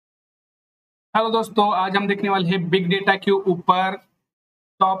Hello दोस्तों, आज हम देखने वाले हैं बिग डेटा के ऊपर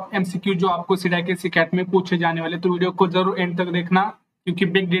टॉप एमसीक्यू जो आपको सीडीएसी CDAC में पूछे जाने वाले। तो वीडियो को जरूर एंड तक देखना, क्योंकि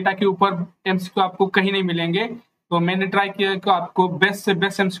बिग डेटा के ऊपर एमसीक्यू आपको कहीं नहीं मिलेंगे। तो मैंने ट्राई किया कि आपको बेस्ट से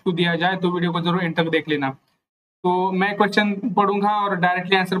बेस्ट एमसीक्यू दिया जाए, तो वीडियो को जरूर एंड तक देख लेना। तो मैं क्वेश्चन पढ़ूंगा और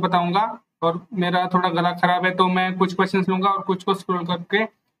डायरेक्टली आंसर बताऊंगा। और मेरा थोड़ा गला खराब है, तो मैं कुछ क्वेश्चन लूंगा और कुछ को स्क्रॉल करके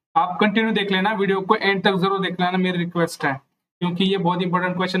आप कंटिन्यू देख लेना। वीडियो को एंड तक जरूर देख लेना, मेरी रिक्वेस्ट है, क्योंकि ये बहुत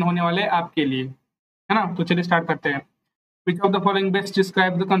इंपॉर्टेंट क्वेश्चन होने वाले हैं आपके लिए, है ना। तो चलिए स्टार्ट करते हैं। Which of the following best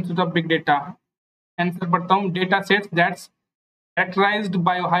describe the concept of big data. Answer पढ़ता हूँ। Data sets that's characterized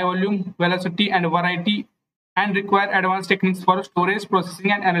by high volume, velocity and variety and require advanced techniques for storage,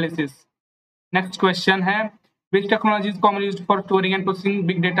 processing and analysis. Next question है, which technology is commonly used for storing and processing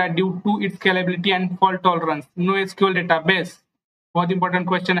big data due to its scalability and fault tolerance? NoSQL database. बहुत important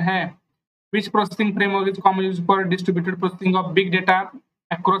question है। Which processing framework is commonly used for distributed processing of big data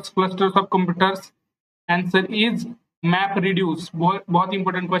across clusters of computers? Answer is MapReduce. बहुत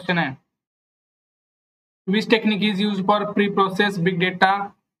important question है। Which technique is used for pre-process big data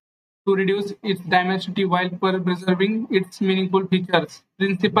to reduce its dimensionality while preserving its meaningful features?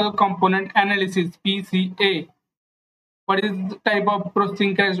 Principal component analysis, PCA. What is the type of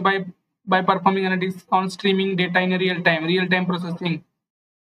processing carried by performing analytics on streaming data in real-time processing?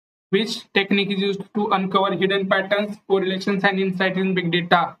 Which technique is used to uncover hidden patterns, correlations and insights in big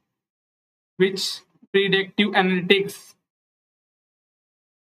data? Which predictive analytics?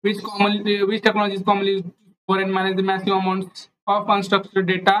 Which technology is commonly used for and manage the massive amounts of unstructured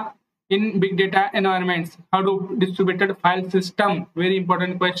data in big data environments? Hadoop distributed file system. Very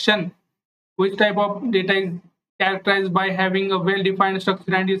important question. Which type of data is characterized by having a well-defined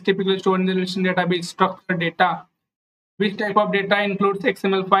structure and is typically stored in the relational database? Structured data. Which type of data includes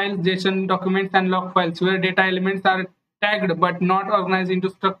XML files, JSON documents, and log files, where data elements are tagged but not organized into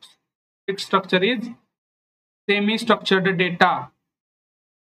structure is semi-structured data.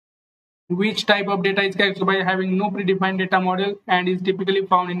 Which type of data is characterized by having no predefined data model and is typically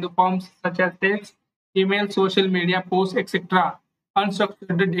found in the forms such as text, email, social media posts, etc.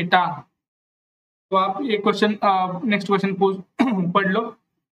 Unstructured data. तो आप ये question next question पढ़ लो।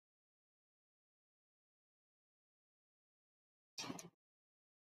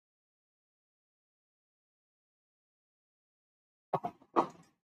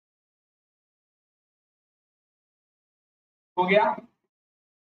 हो गया।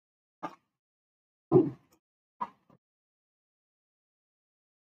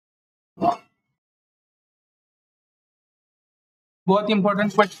 बहुत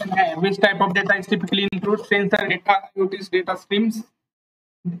important question है। Which type of data is typically include sensor data, IoT data streams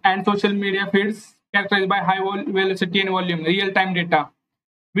and social media feeds characterized by high velocity and volume, real-time data.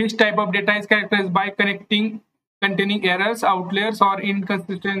 Which type of data is characterized by containing errors, outliers, or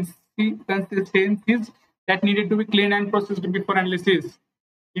inconsistencies that needed to be cleaned and processed before analysis?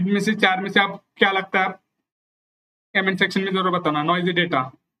 इनमें से चार में से आप क्या लगता है? Comment section में जरूर बताना। Noisy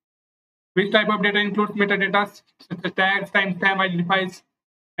data. Which type of data includes metadata such as tags, timestamp, identifiers,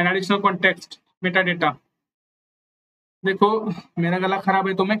 and additional context? Metadata. देखो, मेरा गला खराब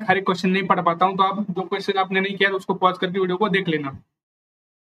है तो मैं हर एक क्वेश्चन नहीं पढ़ पाता हूँ, तो आप जो क्वेश्चन आपने नहीं किया तो उसको पॉज करके वीडियो को देख लेना।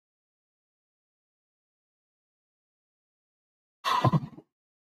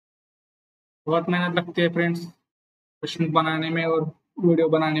 बहुत मेहनत लगती है फ्रेंड्स क्वेश्चन बनाने में और वीडियो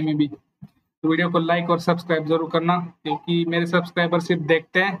बनाने में भी। तो वीडियो को लाइक और सब्सक्राइब जरूर करना, क्योंकि मेरे सब्सक्राइबर सिर्फ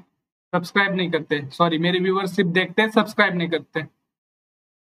देखते हैं, सब्सक्राइब नहीं करते। सॉरी, मेरे व्यूअर्स सिर्फ देखते हैं, सब्सक्राइब नहीं करते।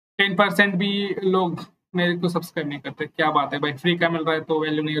 10% भी लोग मेरे को सब्सक्राइब नहीं करते। क्या बात है भाई, फ्री का मिल रहा है तो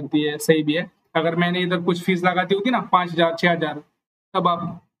वैल्यू नहीं होती है। सही भी है। अगर मैंने इधर कुछ फीस लगाती होती ना 5,000 6,000, तब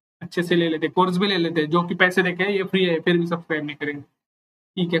आप अच्छे से ले लेते, कोर्स भी ले लेते। जो कि पैसे देखे ये फ्री है, फिर भी सब्सक्राइब नहीं करेंगे।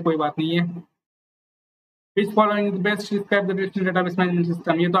 ठीक है, कोई बात नहीं है। Which following is the best describe the relational database management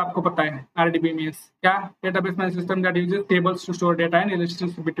system? ये तो आपको पता है, RDBMS। क्या? Database management system that uses tables to store data and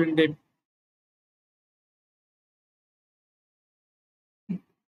relationships between them.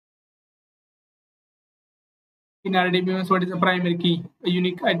 In RDBMS, what is the primary key? A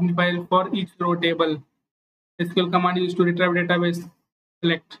unique identifier for each row table. SQL command used to retrieve database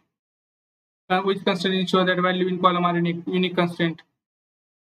select. Which constraint ensure that value in column are unique? Unique constraint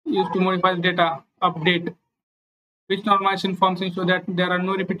used to modify the data update. Which normalization forms ensure that there are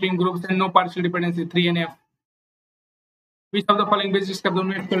no repeating groups and no partial dependency? 3 and F. Which of the following best describe the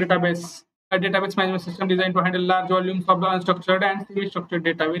NoSQL database? A database management system designed to handle large volumes of the unstructured and semi-structured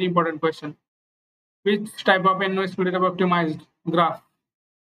data. Very important question. Which type of NoSQL database optimized? Graph.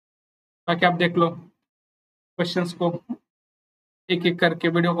 ताकि आप देख लो questions को एक एक करके,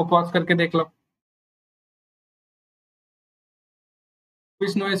 video को pause करके देख लो।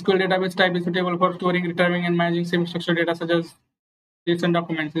 Which NoSQL database type is suitable for storing, retrieving, and managing semi-structured data such as JSON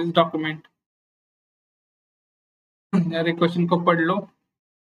documents? This document. यार क्वेश्चन को पढ़ लो,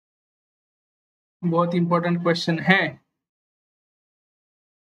 बहुत इंपॉर्टेंट क्वेश्चन है।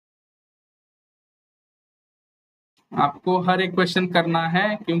 आपको हर एक क्वेश्चन करना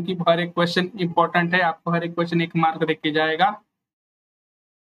है क्योंकि हर एक क्वेश्चन इंपॉर्टेंट है। आपको हर एक क्वेश्चन 1 मार्क देख के जाएगा,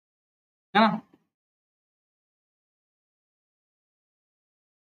 है ना।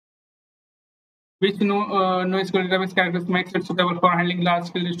 Which NoSQL database characters makes it suitable for handling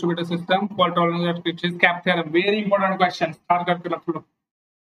large-scale distributed system? Fault tolerance, which is CAP theorem. Very important question. Start करके रख लो।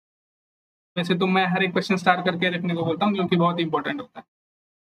 वैसे तो मैं हर एक क्वेश्चन स्टार्ट करके रखने को बोलता हूँ क्योंकि बहुत इंपॉर्टेंट होता है।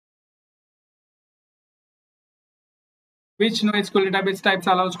 Which NoSQL database types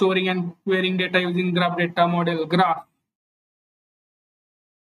allow storing and querying data using graph data model? Graph.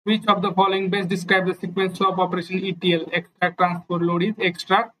 Which of the following best describe the sequence of operation ETL? Extract, transform, load is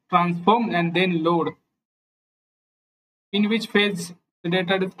extract, transform, and then load. In which phase the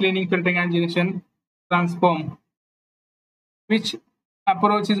data is cleaning, filtering, and generation? Transform. Which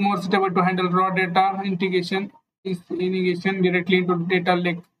approach is more suitable to handle raw data integration directly into data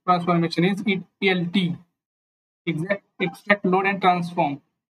lake transformation? Is ETLT. Extract, load, and transform.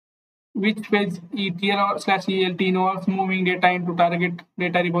 Which phase ETL/ELT involves moving data into target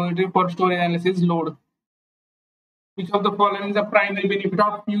data repository for storage, analysis, load? Which of the following is the primary benefit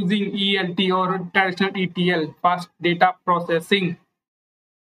of using ELT or traditional ETL? Fast data processing.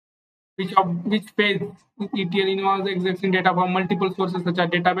 Which phase ETL involves accessing data from multiple sources such as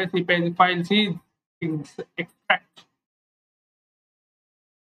database, files, extract.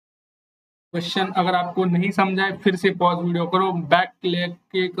 Question अगर आपको नहीं समझाए फिर से pause video करो, back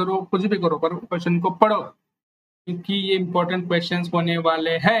लेके करो, कुछ भी करो, पर क्वेश्चन को पढ़ो क्योंकि ये इंपॉर्टेंट क्वेश्चंस होने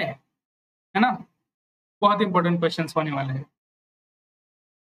वाले हैं, है ना। बहुत इंपॉर्टेंट क्वेश्चंस होने वाले हैं।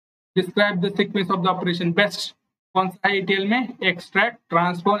 Describe the sequence of the operation. Best कौन सा है ETL में? Extract,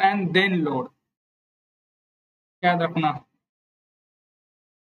 transfer and then load. याद रखना,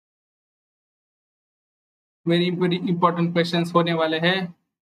 वेरी वेरी इंपॉर्टेंट क्वेश्चंस होने वाले हैं।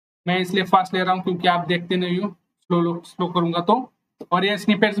 मैं इसलिए फास्ट ले रहा हूँ क्योंकि आप देखते नहीं हो, स्लो करूंगा तो। और ये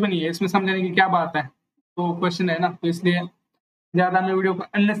स्निपेट्स भी नहीं है, इसमें समझने की क्या बात है, तो क्वेश्चन है ना, तो इसलिए ज्यादा मैं वीडियो को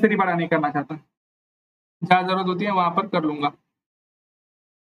अननेसेसरी बड़ा नहीं करना चाहता। जहाँ जरूरत होती है वहां पर कर लूंगा।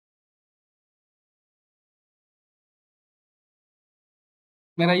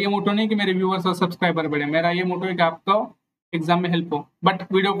 मेरा ये मोटो नहीं कि मेरे व्यूअर्स और सब्सक्राइबर बढ़े, मेरा ये मोटो है कि आपको एग्जाम में हेल्प हो,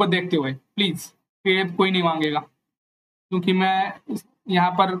 बट वीडियो को देखते हुए प्लीज, फिर कोई नहीं मांगेगा क्योंकि मैं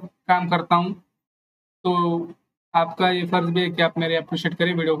यहाँ पर काम करता हूँ, तो आपका ये फर्ज भी है कि आप मेरे अप्रिशिएट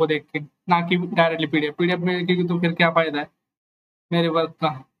करें वीडियो को देख के, ना कि डायरेक्टली पीडीएफ में देखेंगे तो फिर क्या फायदा है मेरे वर्क का।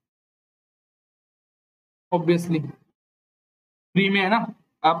 ऑब्वियसली फ्री में है ना।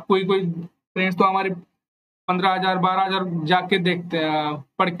 आप कोई फ्रेंड्स तो हमारे 15,000 12,000 जाके देखते हैं,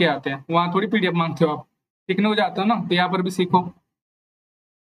 पढ़ के आते हैं, वहां थोड़ी पीडीएफ मांगते हो आप, सीखने को जाते हो ना, तो यहाँ पर भी सीखो।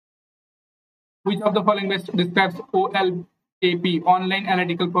 Which of the following best describes OLAP, online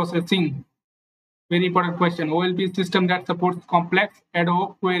analytical processing? Very important question. OLP is system that supports complex ad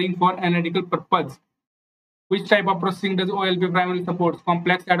hoc querying for analytical purpose. Which type of processing does OLP primarily support?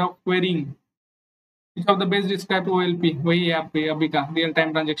 Complex ad hoc querying. Which of the best describes OLP? वही है आपके अभी का real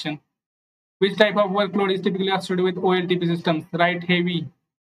time transaction. Which type of workload is typically associated with OLTP systems? Write heavy.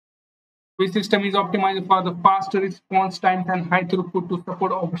 Which system is optimized for the fast response times and high throughput to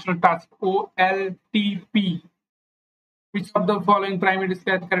support operational tasks? OLTP. Which of the following primary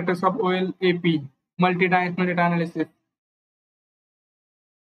describes characters of OLAP? Multi-dimensional data analysis.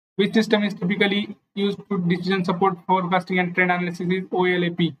 Which system is typically used to decision support, forecasting, and trend analysis? Is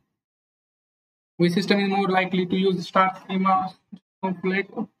OLAP. Which system is more likely to use star schema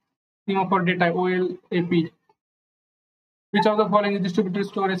for data? OLAP. Which of the following is distributed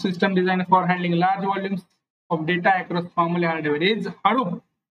storage system designed for handling large volumes of data across formal hard drive? Is Hadoop.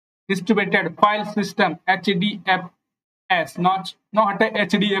 Distributed file system, HDFS, not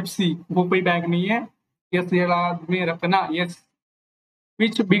HDFC, वो कोई bag नहीं है, yes याद में रखना, yes.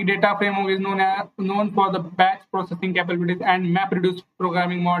 Which big data framework is known for the batch processing capabilities and MapReduce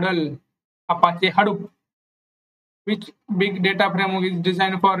programming model? Apache Hadoop. Which big data framework is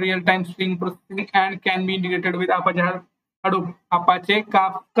designed for real-time string processing and can be integrated with Apache Hadoop? Apache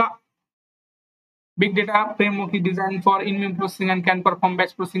Kafka. Big data framework is designed for in-memory processing and can perform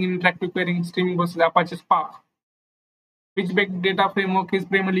batch processing in interactive querying streaming process? Apache Spark. Which big data framework is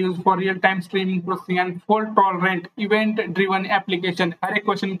primarily used for real-time streaming processing and fault-tolerant event-driven application? हर एक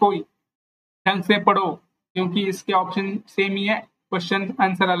question को ढंग से पढ़ो क्योंकि इसके option same ही है, question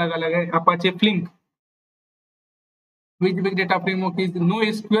answer अलग अलग है। Apache Flink. Which big data framework is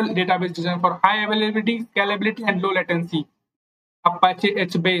NoSQL database designed for high availability, scalability, and low latency? Apache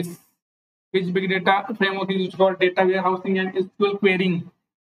HBase. Which big data framework is used for data warehousing and SQL querying?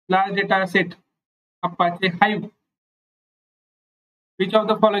 Large data set. Apache Hive. Which of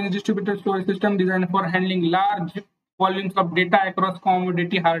the following is distributed storage system designed for handling large volumes of data across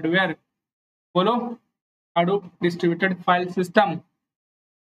commodity hardware? Follow. Hadoop distributed file system.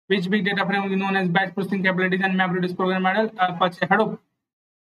 Which big data framework is known as batch processing capabilities and map reduce program model? Apache Hadoop.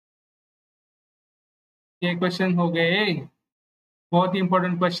 ये question हो गए, बहुत ही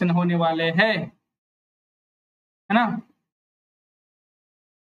important question होने वाले हैं, है ना?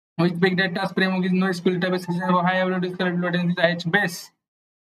 Which big data framework is NoSQL database designed for high availability, scalability, latency? HBase.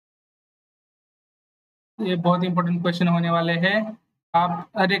 ये बहुत इंपॉर्टेंट क्वेश्चन होने वाले हैं, आप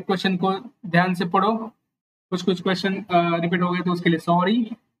हर एक क्वेश्चन को ध्यान से पढ़ो, कुछ क्वेश्चन रिपीट हो गए तो उसके लिए sorry.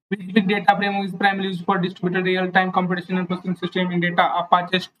 Which big data framework is primarily used for distributed real-time computation and processing system in data?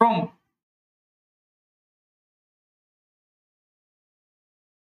 Apache Storm.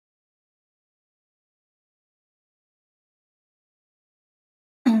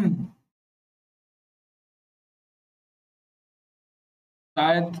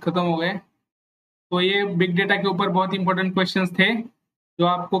 शायद खत्म हो गए। तो ये बिग डेटा के ऊपर बहुत इंपॉर्टेंट क्वेश्चंस थे जो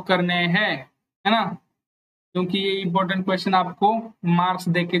आपको करने हैं, है ना? क्योंकि ये इंपॉर्टेंट क्वेश्चन आपको मार्क्स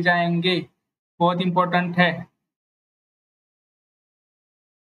देके जाएंगे, बहुत इंपॉर्टेंट है।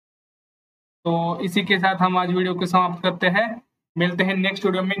 तो इसी के साथ हम आज वीडियो को समाप्त करते हैं, मिलते हैं नेक्स्ट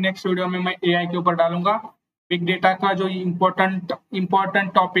वीडियो में। नेक्स्ट वीडियो में मैं एआई के ऊपर डालूंगा। बिग डेटा का जो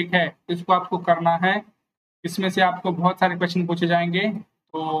इम्पोर्टेंट टॉपिक है इसको आपको करना है, इसमें से आपको बहुत सारे क्वेश्चन पूछे जाएंगे,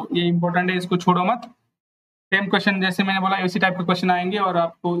 तो ये इंपॉर्टेंट है, इसको छोड़ो मत। सेम क्वेश्चन जैसे मैंने बोला इसी टाइप के क्वेश्चन आएंगे और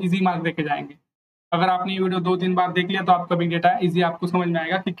आपको इजी मार्क्स देके जाएंगे। अगर आपने ये वीडियो 2-3 बार देख लिया तो आपका बिग डेटा इजी आपको समझ में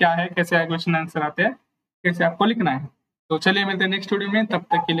आएगा कि क्या है, कैसे क्वेश्चन आंसर आते हैं, कैसे आपको लिखना है। तो चलिए मिलते हैं नेक्स्ट वीडियो में, तब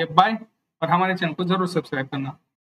तक के लिए बाय, और हमारे चैनल को जरूर सब्सक्राइब करना।